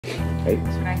Right? So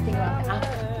when I think about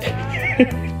the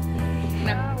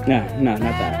No, not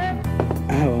that.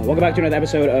 Welcome back to another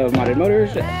episode of Modded Motors.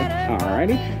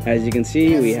 Alrighty, as you can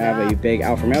see, we have a big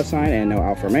Alfa Romeo sign and no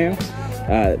Alfa Romeo.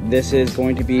 This is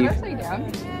going to be... upside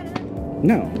down?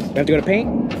 No, we have to go to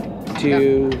paint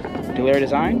to Giulia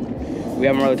design. We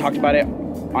haven't really talked about it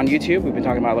on YouTube. We've been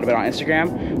talking about it a little bit on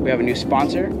Instagram. We have a new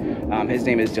sponsor. His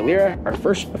name is Giulia, our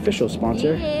first official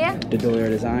sponsor. Yeah. The Giulia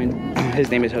design. His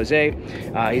name is Jose.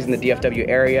 He's in the DFW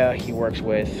area. He works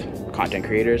with content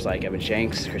creators like Evan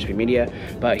Shanks, Crispy Media,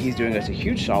 but he's doing us a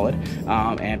huge solid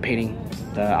and painting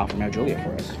the Alfa Romeo Giulia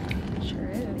for us. Sure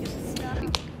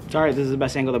is. Sorry, this is the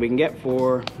best angle that we can get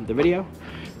for the video.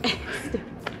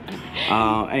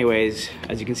 Anyways,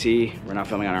 as you can see, we're not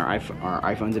filming on our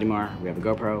iPhones anymore. We have a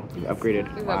GoPro. We've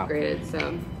upgraded. We've upgraded,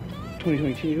 so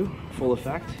 2022, full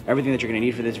effect. Everything that you're gonna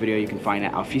need for this video you can find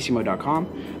at alfissimo.com.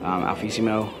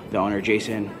 Alfissimo, the owner,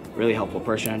 Jason, really helpful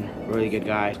person, really good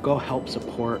guy. Go help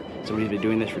support somebody who's been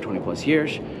doing this for 20 plus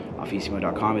years.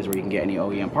 Alfissimo.com is where you can get any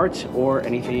OEM parts or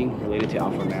anything related to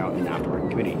Alfa Romeo and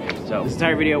aftermarket community. So this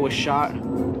entire video was shot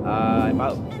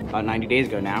about 90 days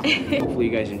ago now. Hopefully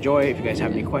you guys enjoy. If you guys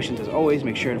have any questions, as always,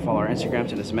 make sure to follow our Instagram,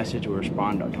 send us a message. We'll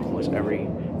respond to almost every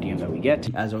DM that we get.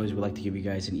 As always, we like to give you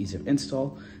guys an ease of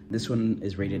install. This one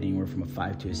is rated anywhere from a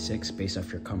 5 to a 6 based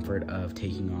off your comfort of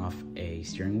taking off a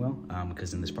steering wheel,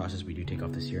 because in this process we do take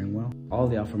off the steering wheel. All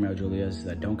of the Alfa Romeo Giulias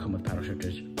that don't come with paddle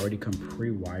shifters already come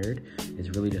pre-wired. It's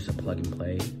really just a plug and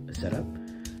play setup.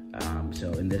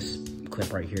 So in this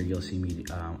clip right here, you'll see me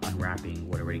unwrapping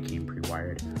what already came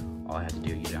pre-wired. All I had to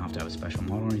do, you don't have to have a special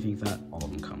model or anything like that. All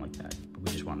of them come like that. But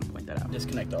we just wanted to point that out.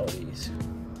 Disconnect all of these.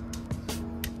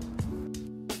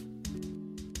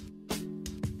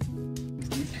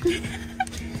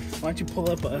 Why don't you pull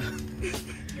up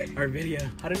our video?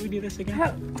 How did we do this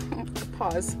again?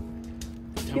 Pause.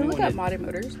 Tell Can you me look at Modded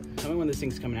Motors? Tell me when this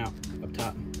thing's coming out up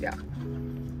top. Yeah.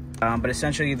 But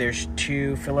essentially there's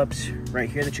two Phillips right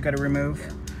here that you got to remove.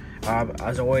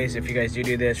 As always, if you guys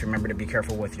do this, remember to be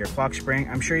careful with your clock spring.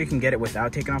 I'm sure you can get it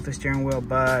without taking off the steering wheel,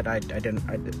 but I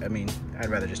mean, I'd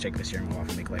rather just take the steering wheel off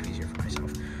and make life easier for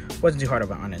myself. Wasn't too hard of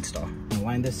an uninstall. I'm gonna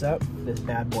line this up, this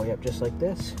bad boy up just like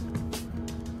this.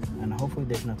 And hopefully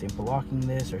there's nothing blocking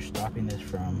this or stopping this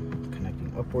from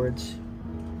connecting upwards.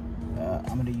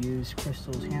 I'm gonna use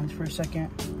Crystal's hands for a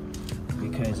second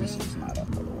because this is not up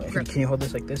all the way. Can you hold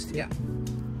this like this too? Yeah.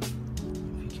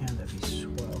 If you can, that'd be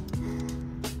swell.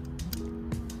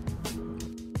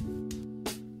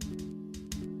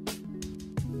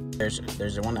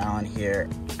 There's one Allen here.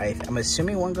 I'm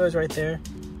assuming one goes right there.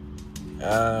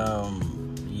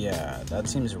 Yeah, that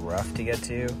seems rough to get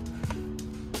to.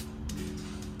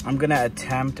 I'm gonna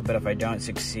attempt, but if I don't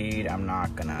succeed, I'm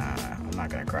not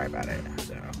gonna cry about it.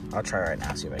 So I'll try right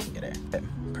now, see if I can get it.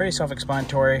 Pretty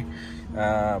self-explanatory.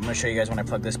 I'm gonna show you guys when I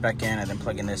plug this back in and then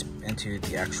plug in this into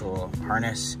the actual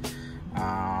harness.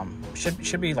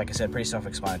 Should be, like I said, pretty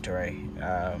self-explanatory.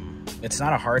 It's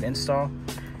not a hard install.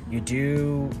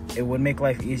 It would make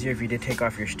life easier if you did take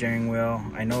off your steering wheel.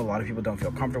 I know a lot of people don't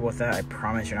feel comfortable with that. I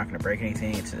promise you're not gonna break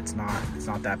anything. It's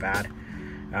not that bad.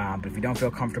 But if you don't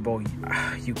feel comfortable,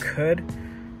 you could,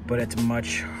 but it's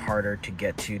much harder to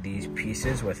get to these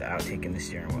pieces without taking the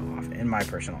steering wheel off, in my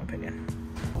personal opinion.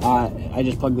 I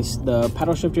just plugged the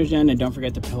paddle shifters in, and don't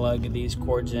forget to plug these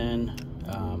cords in.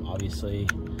 Obviously,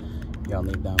 y'all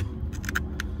need them.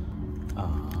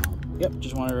 Yep,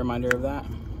 just wanted a reminder of that.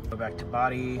 Go back to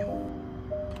body,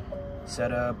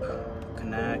 setup,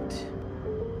 connect,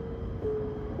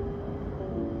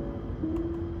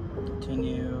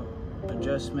 continue.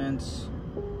 Adjustments,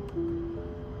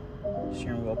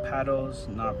 steering wheel paddles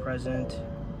not present.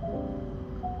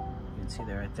 You can see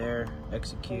that right there.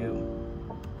 Execute,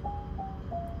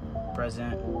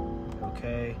 present,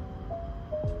 okay.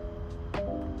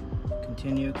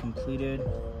 Continue, completed.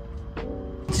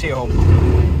 See you.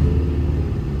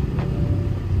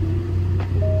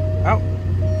 Oh,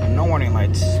 no warning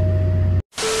lights.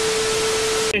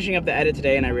 Finishing up the edit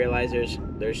today, and I realized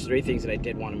there's three things that I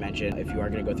did want to mention if you are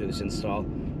going to go through this install.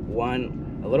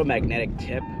 One, a little magnetic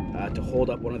tip to hold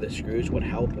up one of the screws would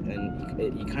help,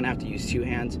 and you kind of have to use two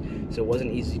hands, so it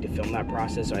wasn't easy to film that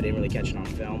process, so I didn't really catch it on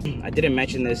film. I didn't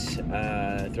mention this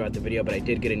throughout the video, but I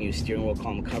did get a new steering wheel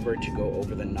column cover to go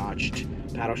over the notched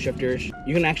paddle shifters.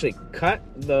 You can actually cut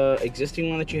the existing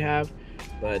one that you have,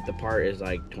 but the part is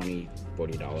like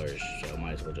 $20–40, so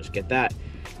might as well just get that.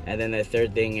 And then the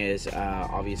third thing is,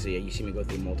 obviously, you see me go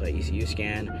through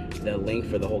MultiEcuScan. The link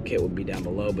for the whole kit would be down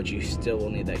below, but you still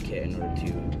will need that kit in order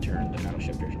to turn the paddle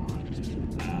shifters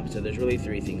on. So there's really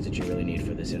three things that you really need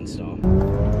for this install.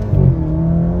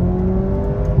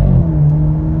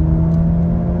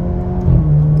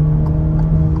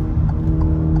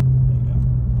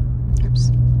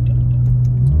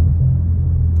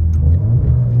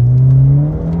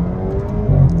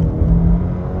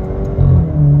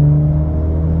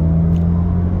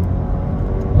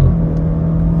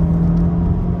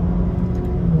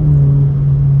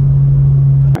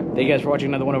 you guys for watching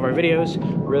another one of our videos.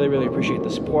 Really appreciate the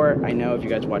support. I know if you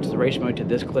guys watch the race mode to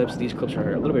these clips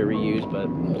are a little bit reused, but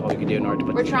that's all we can do in order to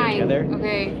put this video together.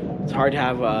 Okay. It's hard to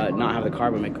have not have the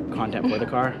car, but make content for the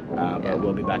car. But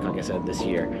we'll be back, like I said, this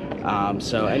year.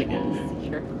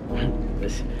 Sure.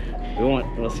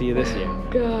 We'll see you this year.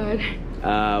 God.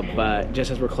 But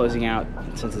just as we're closing out,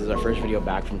 since this is our first video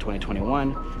back from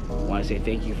 2021, I want to say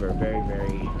thank you for a very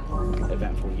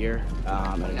eventful year,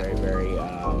 and a very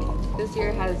this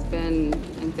year has been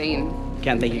insane.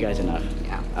 Can't thank you guys enough.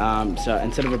 Yeah. So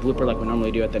instead of a blooper like we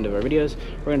normally do at the end of our videos,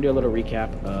 we're gonna do a little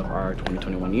recap of our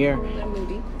 2021 year. The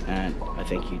movie. And a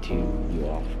thank you to you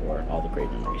all for all the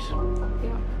great memories.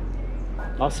 Yeah.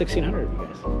 All 1,600 of you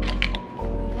guys.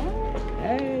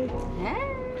 Hey. Hey.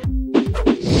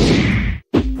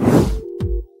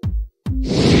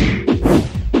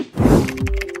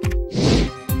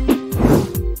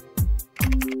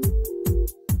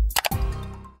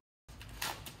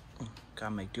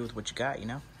 Gotta make do with what you got, you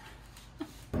know?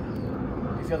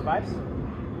 You feel the vibes?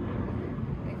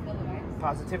 I feel the vibes.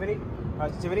 Positivity.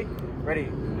 Ready?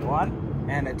 1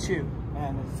 and a 2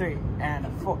 and a 3 and a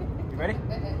 4. You ready?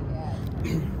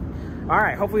 Yeah. All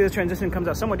right, hopefully this transition comes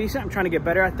out somewhat decent. I'm trying to get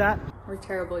better at that. We're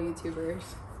terrible YouTubers.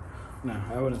 No,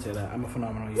 I wouldn't say that. I'm a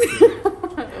phenomenal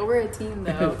YouTuber. We're a team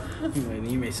though.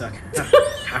 You may suck.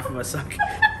 Half of us suck.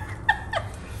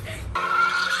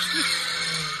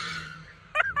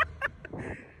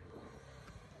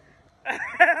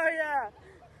 Hell yeah!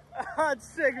 Oh, it's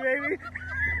sick, baby.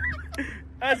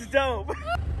 That's dope.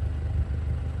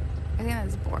 I think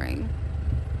that's boring.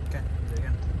 Okay, do it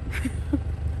again.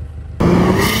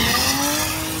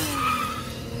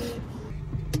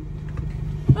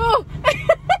 Oh!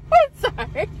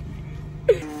 Sorry.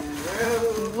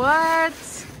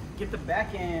 What? Get the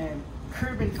back end.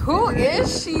 Carbon. Who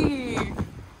is she?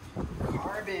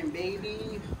 Carbon,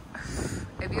 baby.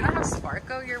 If you don't have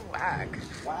Sparko, you're whack.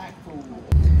 Whack fool.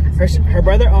 Her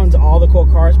brother owns all the cool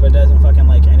cars, but doesn't fucking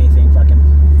like anything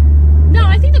fucking. No,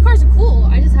 I think the cars are cool.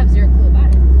 I just have zero clue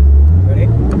about it. Ready? Oh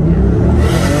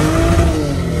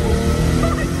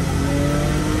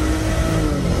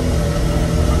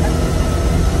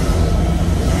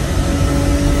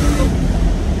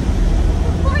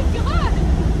my god!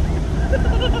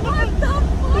 What the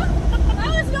fuck? I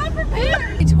was not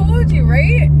prepared. I told you,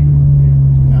 right?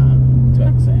 It's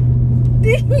about the same.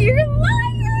 You're a liar!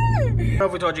 I don't know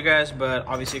if we told you guys, but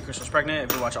obviously Crystal's pregnant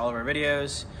if you watch all of our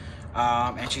videos.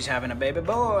 And she's having a baby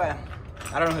boy.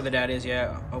 I don't know who the dad is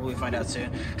yet. Hopefully we find out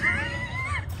soon.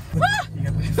 You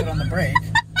gotta put your foot on the brake.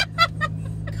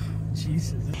 God,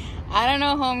 Jesus. I don't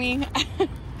know, homie. I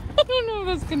don't know if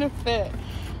that's gonna fit.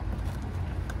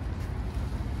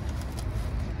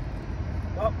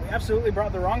 Well, we absolutely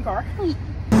brought the wrong car.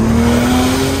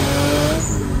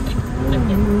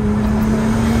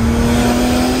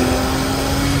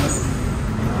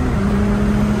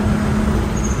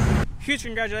 Huge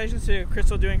congratulations to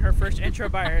Crystal doing her first intro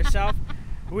by herself.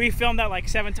 We filmed that like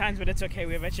 7 times, but it's okay.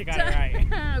 We eventually got it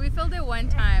right. We filmed it one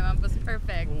time. It was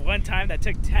perfect. One time that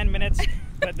took 10 minutes,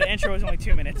 but the intro was only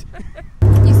 2 minutes.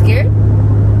 You scared?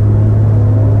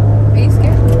 Are you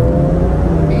scared?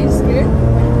 Are you scared?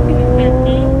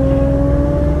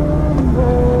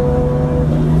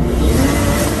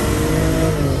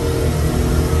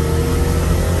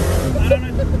 I don't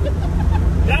know.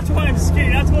 That's why I'm scared.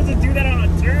 You're not supposed to do that on a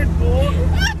turn, fool.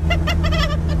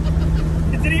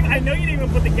 I know you didn't even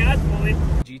put the gas fully.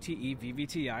 GTE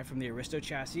VVTi from the Aristo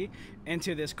chassis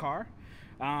into this car.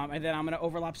 And then I'm going to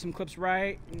overlap some clips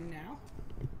right now.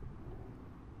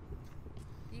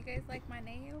 You guys like my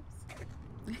nails?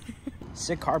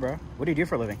 Sick car, bro. What do you do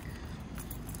for a living?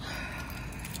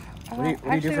 What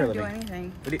do you do for a living? I don't do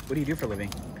anything. What do you do for a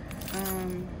living?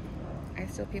 I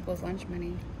steal people's lunch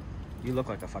money. You look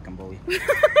like a fucking bully.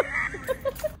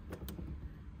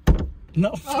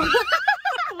 No. Oh.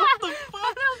 What the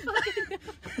fuck?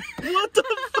 What the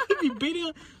fuck? You beating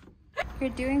up? You're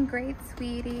doing great,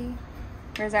 sweetie.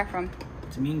 Where's that from?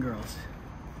 It's Mean Girls.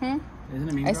 Hmm? Isn't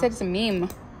it Mean I Girls? said it's a meme.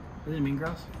 Isn't it Mean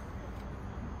Girls?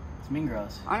 It's Mean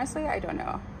Girls. Honestly, I don't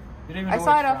know. You don't even know I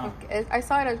saw it where off it's of, I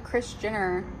saw it of Kris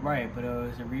Jenner. Right, but it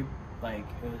was a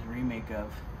remake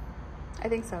of I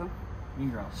think so.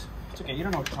 Mean Girls. It's okay. You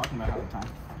don't know what you're talking about all the time.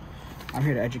 I'm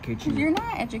here to educate you. You're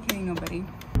not educating nobody.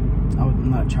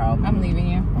 I'm not a child. I'm leaving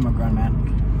you. I'm a grown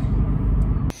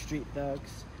man. Street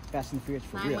Thugs, Fast and Furious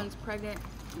for 9 real. months pregnant.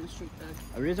 I'm a street thug.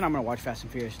 The reason I'm gonna watch Fast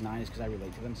and Furious 9 is because I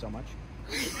relate to them so much.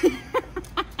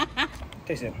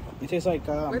 Taste it. It tastes like.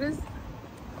 What is?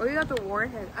 Oh, you got the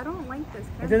warhead. I don't like this.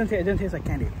 It doesn't taste like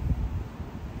candy.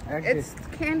 It's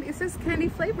candy. It says candy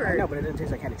flavored. No, but it doesn't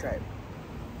taste like candy. Try it.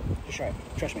 Just try it.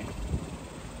 Trust me.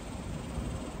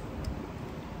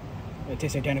 It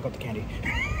tastes identical to candy.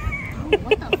 Oh,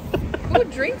 wow. Who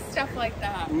drinks stuff like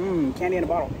that? Candy in a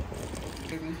bottle.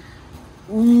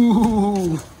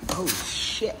 Ooh. Oh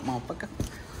shit, motherfucker.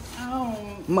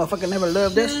 Oh. Motherfucker never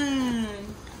loved this.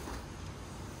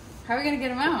 How are we gonna get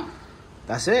them out?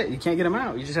 That's it. You can't get them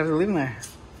out. You just have to leave them there.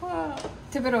 Whoa.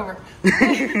 Tip it over.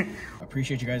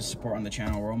 Appreciate you guys' support on the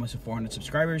channel. We're almost at 400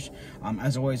 subscribers.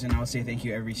 As always, and I'll say thank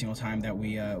you every single time that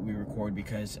we record,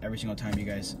 because every single time you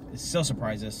guys still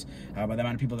surprise us by the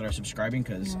amount of people that are subscribing.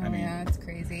 Because I mean, yeah, it's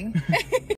crazy.